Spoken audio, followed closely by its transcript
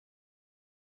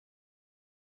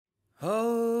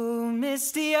Oh,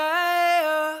 misty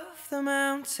eye of the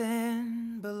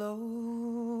mountain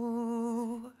below,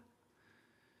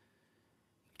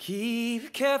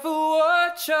 keep careful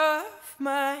watch of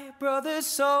my brother's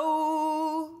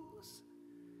souls.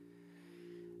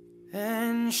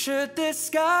 And should the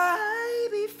sky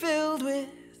be filled with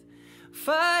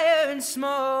fire and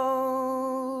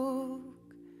smoke,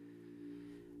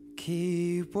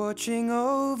 keep watching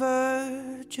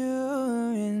over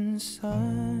during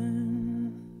suns.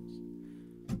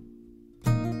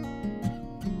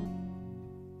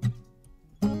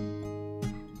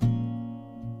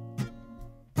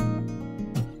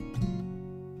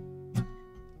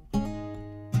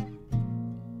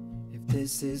 If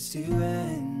this is to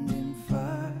end in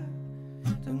fire,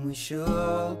 then we shall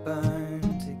all burn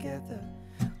together.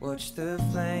 Watch the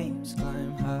flames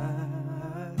climb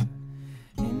high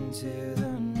into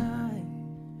the night,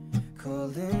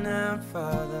 calling out,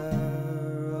 Father,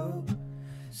 oh,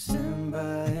 stand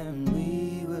by and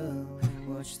we will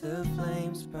watch the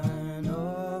flames burn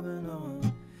open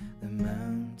on the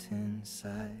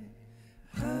mountainside.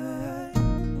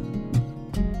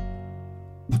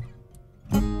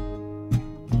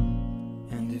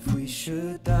 And if we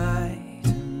should die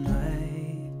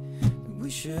tonight, we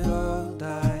should all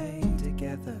die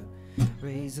together.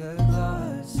 Raise a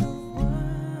glass of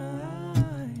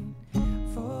wine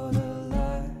for the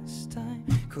last time,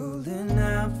 calling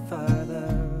out,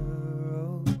 Father,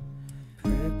 oh,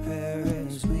 prepare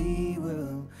as we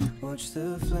will watch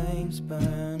the flames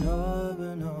burn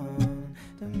open on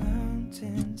the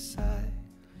mountainside.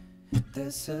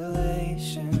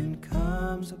 Desolation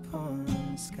comes upon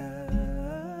the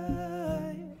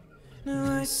sky.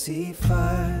 Now I see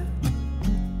fire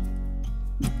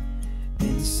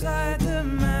inside the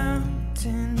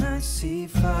mountain. I see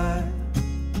fire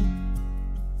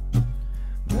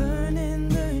burning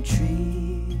the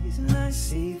trees, and I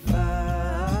see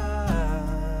fire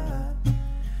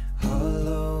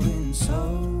hollow in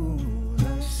soul.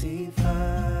 I see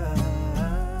fire,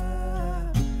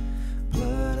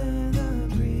 blood in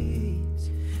the breeze,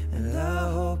 and I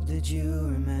hope that you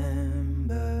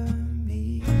remember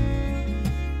me.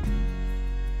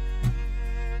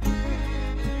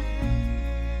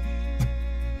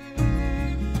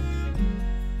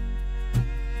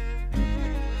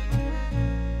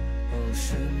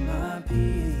 Should my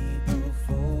people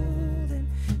fall, then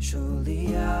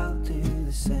surely I'll do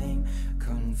the same.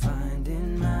 Confined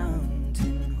in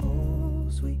mountain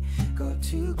holes, we got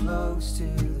too close to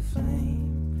the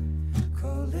flame,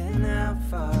 calling out,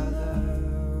 Father,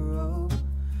 oh,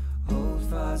 hold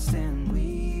fast and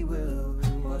we will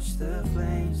watch the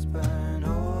flames burn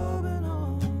open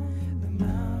on the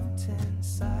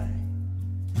mountainside.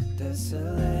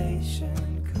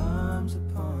 Desolation comes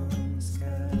upon the sky.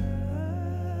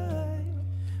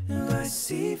 Now I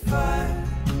see fire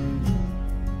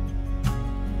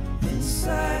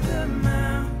inside the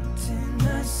mountain.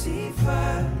 I see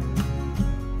fire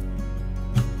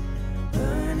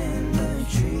burning the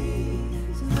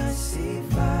trees, and I see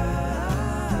fire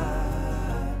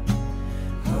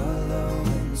hollow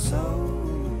in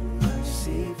soul. I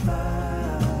see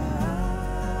fire,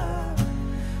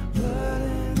 blood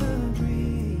in the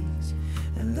breeze,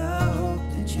 and I hope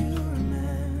that you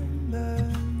remember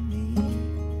me.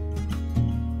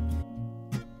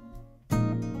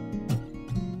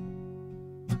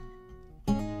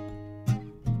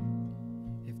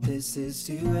 If this is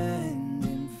to end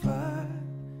in fire,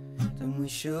 then we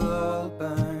shall all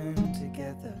burn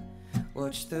together.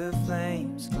 Watch the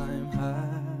flames climb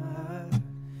high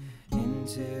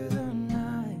into the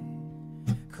night,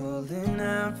 calling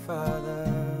out, Father,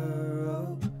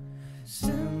 oh,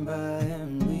 stand by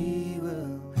and we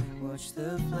will watch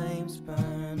the flames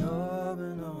burn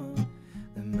open on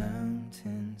the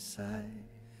mountainside.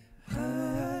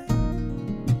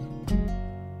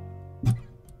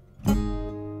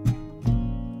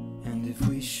 And if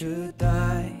we should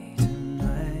die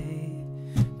tonight,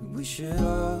 we should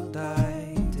all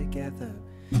die together.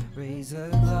 Raise a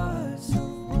glass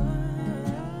of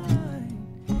wine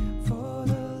for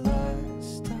the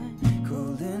last time,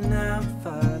 calling out,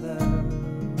 Father,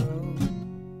 oh.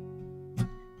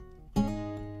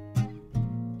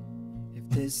 If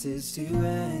this is to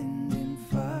end in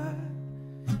fire,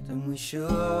 then we shall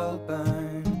all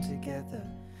burn together.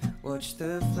 Watch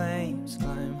the flames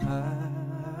climb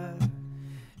high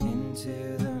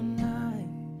into the night,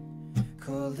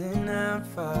 calling out,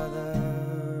 Father,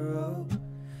 oh,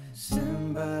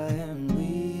 stand by and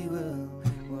we will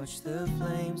watch the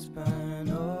flames burn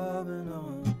open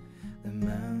on the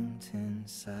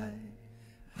mountainside.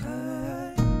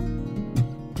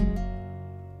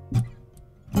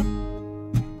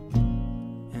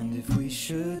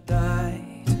 should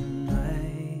die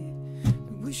tonight,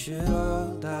 that we should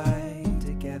all die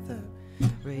together.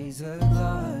 Raise a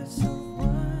glass of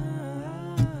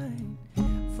wine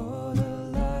for the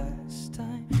last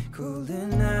time.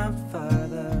 Cooling out,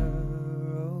 Father,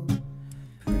 oh,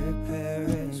 prepare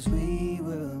as we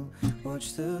will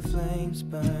watch the flames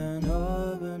burn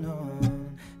open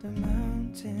on the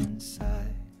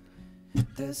mountainside.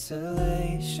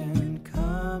 Desolation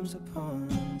comes upon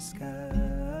the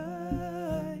sky.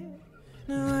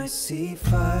 Now I see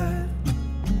fire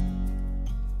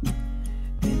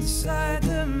inside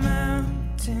the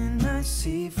mountain. I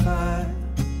see fire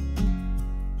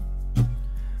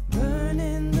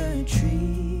burning the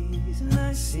trees, and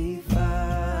I see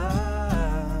fire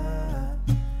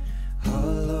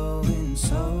hollow in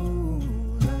soul.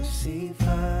 I see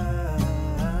fire,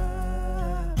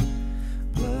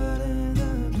 blood in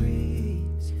the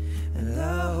breeze, and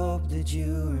I hope that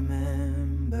you remember